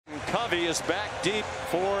Covey is back deep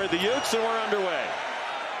for the Utes, and we're underway.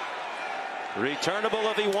 Returnable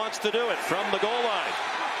if he wants to do it from the goal line.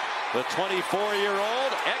 The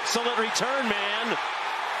 24-year-old, excellent return man.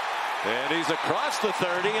 And he's across the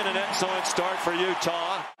 30, and an excellent start for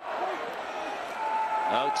Utah.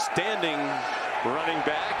 Outstanding running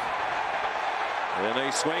back. And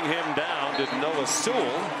they swing him down to Noah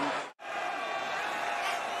Sewell.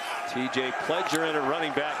 TJ Pledger in a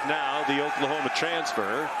running back now, the Oklahoma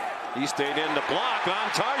transfer. He stayed in to block, on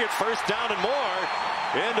target, first down and more.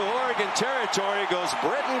 Into Oregon territory goes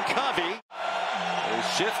Britton Covey. They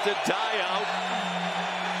shifted die out.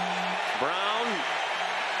 Brown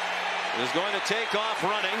is going to take off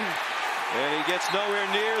running, and he gets nowhere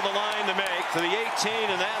near the line to make to the 18,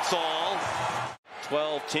 and that's all.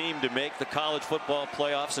 12 team to make the college football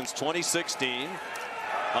playoff since 2016.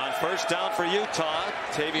 On first down for Utah,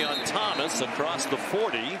 Tavion Thomas across the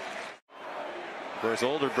 40. For his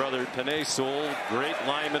older brother, Penei Sewell, great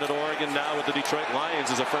lineman at Oregon, now with the Detroit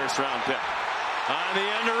Lions as a first-round pick. On the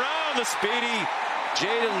end around, the speedy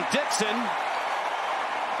Jaden Dixon.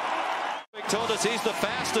 Told us he's the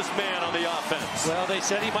fastest man on the offense. Well, they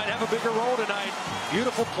said he might have a bigger role tonight.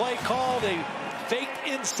 Beautiful play call. They faked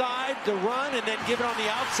inside the run and then give it on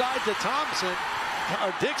the outside to Thompson,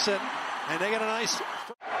 or Dixon. And they got a nice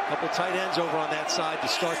couple tight ends over on that side to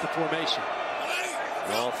start the formation.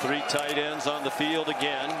 All three tight ends on the field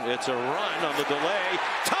again. It's a run on the delay.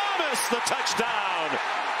 Thomas, the touchdown.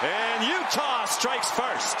 And Utah strikes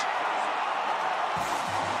first.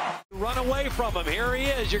 Run away from him. Here he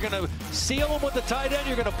is. You're going to seal him with the tight end.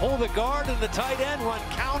 You're going to pull the guard and the tight end, run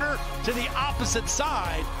counter to the opposite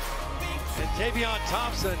side. And Tavion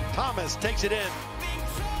Thomas takes it in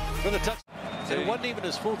for the touchdown. It wasn't even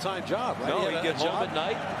his full-time job, right? No, he'd get home at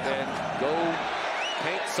night and go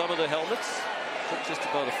paint some of the helmets. Took just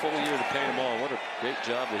about a full year to paint them all. What a great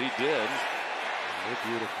job that he did. They're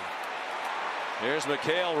beautiful. Here's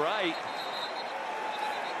Mikhail Wright.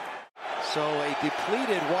 So a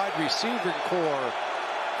depleted wide receiver core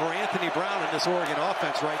for Anthony Brown in this Oregon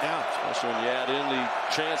offense right now. Especially when you add in the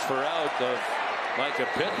transfer out of Micah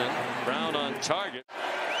Pittman. Brown on target.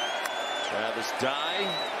 Travis Dye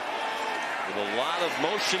with a lot of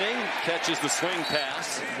motioning, catches the swing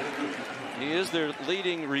pass. He is their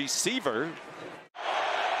leading receiver.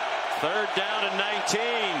 Third down and 19.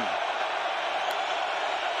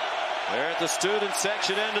 They're at the student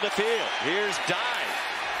section end of the field. Here's Dye.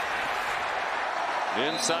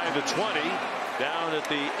 Inside the 20, down at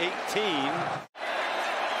the 18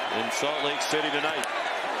 in Salt Lake City tonight.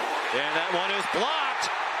 And that one is blocked.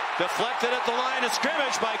 Deflected at the line of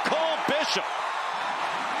scrimmage by Cole Bishop.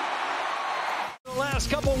 The last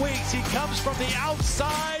couple weeks, he comes from the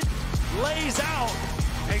outside, lays out,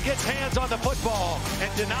 and gets hands on the football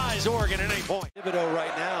and denies Oregon at any point. Thibodeau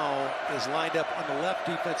right now is lined up on the left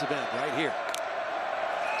defensive end right here.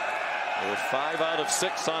 They're 5 out of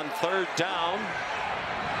 6 on third down.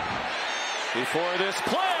 Before this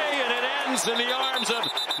play, and it ends in the arms of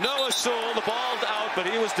Noah Sewell. The ball out, but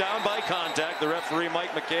he was down by contact. The referee,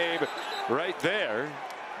 Mike McCabe, right there.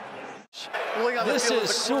 This is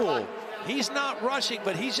Sewell. He's not rushing,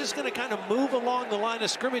 but he's just going to kind of move along the line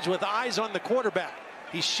of scrimmage with eyes on the quarterback.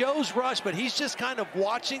 He shows rush, but he's just kind of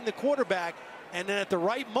watching the quarterback, and then at the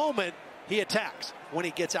right moment, he attacks. When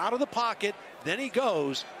he gets out of the pocket, then he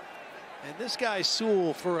goes. And this guy,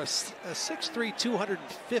 Sewell, for a 6'3",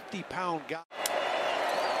 250-pound guy.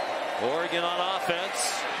 Oregon on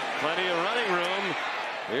offense. Plenty of running room.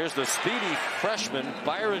 Here's the speedy freshman,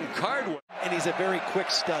 Byron Cardwell. And he's a very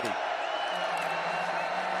quick study.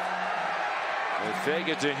 They fake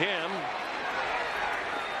it to him.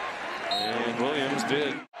 And Williams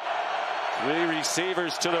did. 3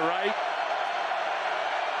 receivers to the right.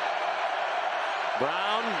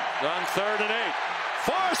 Brown on 3rd and 8.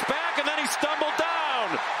 Forced back, and then he stumbled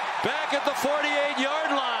down. Back at the 48-yard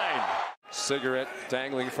line. Cigarette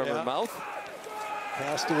dangling from her mouth.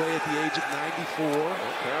 Passed away at the age of 94.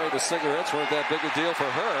 Apparently the cigarettes weren't that big a deal for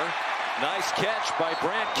her. Nice catch by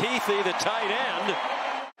Brant Keithy, the tight end.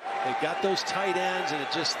 They've got those tight ends, and it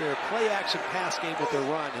just their play-action pass game with their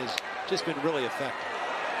run has just been really effective.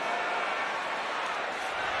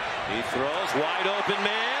 He throws, wide open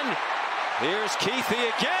man. Here's Keithy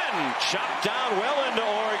again. Chopped down well into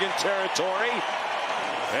Oregon territory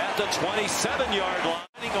at the 27-yard line.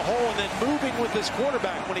 Finding a hole and then moving with his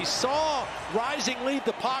quarterback. When he saw Rising leave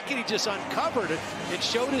the pocket, he just uncovered it. It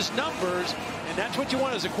showed his numbers, and that's what you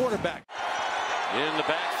want as a quarterback. In the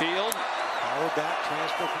backfield. Power back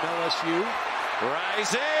transfer from LSU.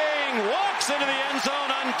 Rising, walks into the end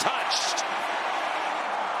zone untouched.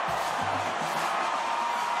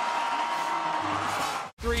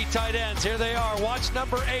 tight ends. Here they are. Watch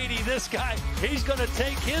number 80. This guy, he's going to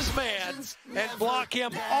take his man and block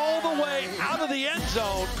him all the way out of the end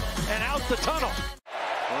zone and out the tunnel.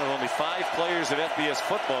 One of only 5 players at FBS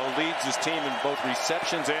football leads his team in both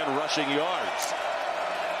receptions and rushing yards.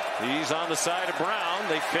 He's on the side of Brown.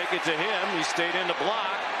 They fake it to him. He stayed in the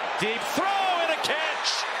block. Deep throw and a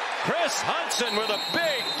catch. Chris Hudson with a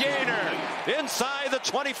big gainer inside the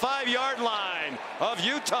 25-yard line of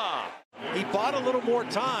Utah. He bought a little more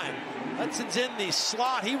time. Hudson's in the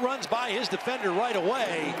slot. He runs by his defender right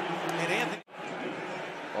away. And Anthony.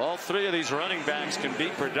 All 3 of these running backs can be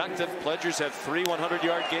productive. Pledger's had 3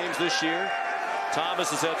 100-yard games this year.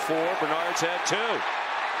 Thomas has had 4. Bernard's had 2.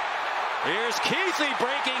 Here's Keithley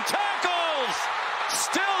breaking tackles.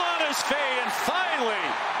 Still on his feet and finally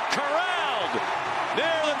corralled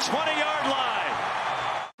near the 20-yard line.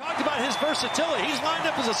 Talked about his versatility. He's lined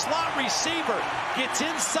up as a slot receiver. Gets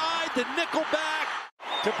inside the nickel back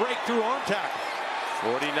to break through on tackle.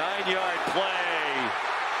 49-yard play.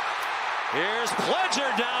 Here's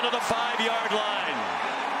Pledger down to the 5-yard line.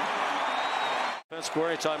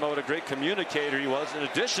 Scoring, talking about what a great communicator he was. In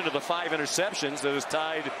addition to the 5 interceptions that is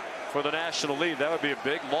tied for the national lead, that would be a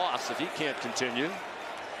big loss if he can't continue.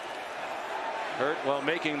 Hurt while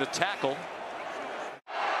making the tackle.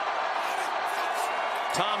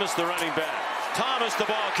 Thomas the running back. Thomas the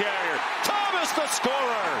ball carrier. Thomas the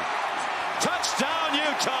scorer. Touchdown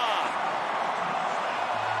Utah.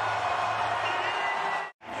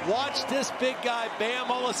 Watch this big guy, Bam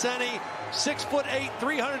Olaseni, 6'8",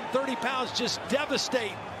 330 pounds, just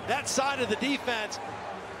devastate that side of the defense.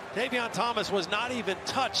 Tavion Thomas was not even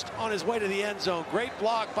touched on his way to the end zone. Great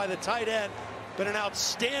block by the tight end, but an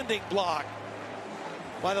outstanding block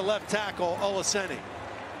by the left tackle, Olaseni.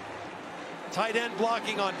 Tight end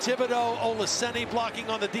blocking on Thibodeau, Olaseni blocking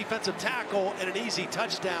on the defensive tackle, and an easy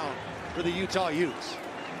touchdown for the Utah Utes.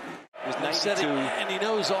 And he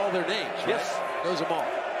knows all their names, right? Yes. Knows them all.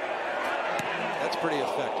 That's pretty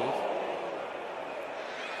effective.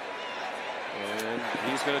 And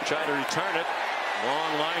he's going to try to return it.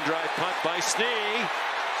 Long line drive punt by Snee.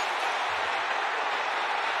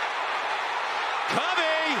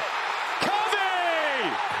 Covey!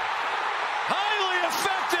 Highly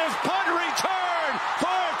effective punt return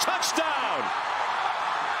for a touchdown.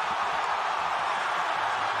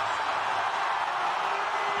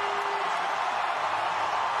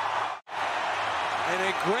 And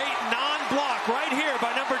a great non-block right here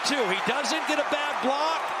by number 2. He doesn't get a bad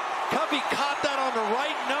block. Covey caught that on the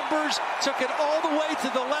right numbers, took it all the way to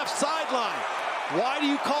the left sideline. Why do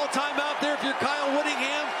you call timeout there if you're Kyle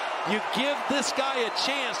Whittingham? You give this guy a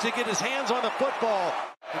chance to get his hands on the football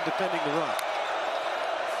in defending the run.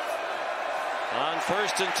 On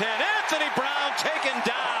 1st and 10, Anthony Brown taken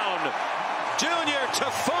down. Junior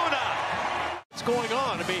Tafuna. What's going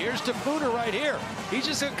on? I mean, here's Tafuna right here. He's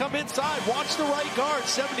just going to come inside. Watch the right guard,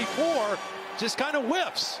 74, just kind of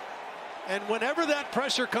whiffs. And whenever that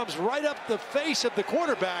pressure comes right up the face of the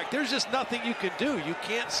quarterback, there's just nothing you can do. You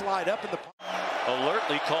can't slide up in the punt.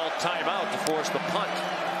 Alertly called timeout to force the punt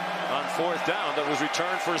on 4th down that was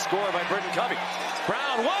returned for a score by Britton Covey.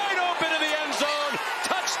 Brown wide open in the end zone.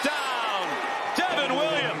 Touchdown, Devin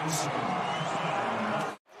Williams.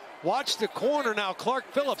 Watch the corner now, Clark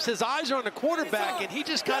Phillips. His eyes are on the quarterback, and he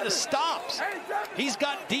just kind of stops. He's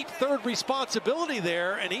got deep third responsibility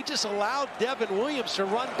there, and he just allowed Devin Williams to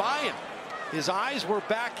run by him. His eyes were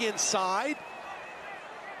back inside,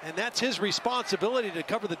 and that's his responsibility to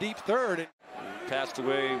cover the deep third. He passed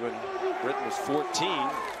away when Britton was 14.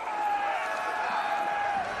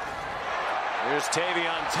 Here's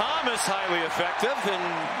Tavion Thomas, highly effective, and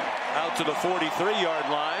out to the 43-yard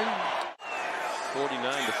line.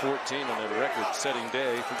 49-14 on a record-setting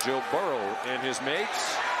day for Joe Burrow and his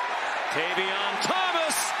mates. Tavion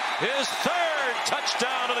Thomas, his 3rd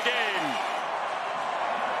touchdown of the game.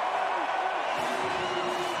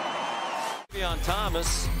 Tavion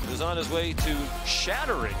Thomas is on his way to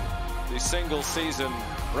shattering the single-season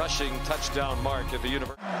rushing touchdown mark at the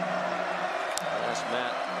University. I'll ask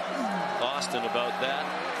Matt Austin about that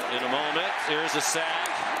in a moment. Here's a sack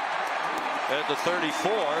at the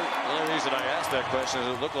 34. The only reason I asked that question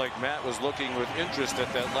is it looked like Matt was looking with interest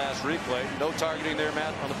at that last replay. No targeting there,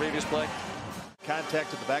 Matt, on the previous play?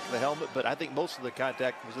 Contact at the back of the helmet, but I think most of the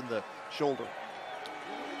contact was in the shoulder.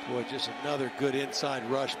 Boy, just another good inside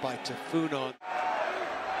rush by Tafuna.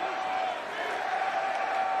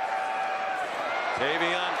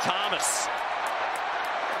 Tavion Thomas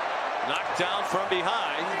knocked down from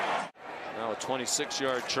behind. Now a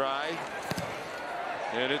 26-yard try,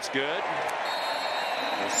 and it's good.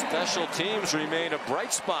 The special teams remain a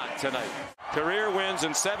bright spot tonight. Career wins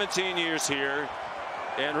in 17 years here.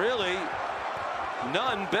 And really,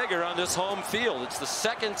 none bigger on this home field. It's the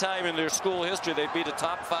second time in their school history they beat a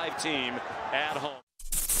top 5 team at home.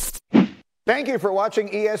 Thank you for watching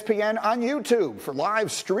ESPN on YouTube. For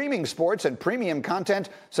live streaming sports and premium content,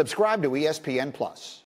 subscribe to ESPN+.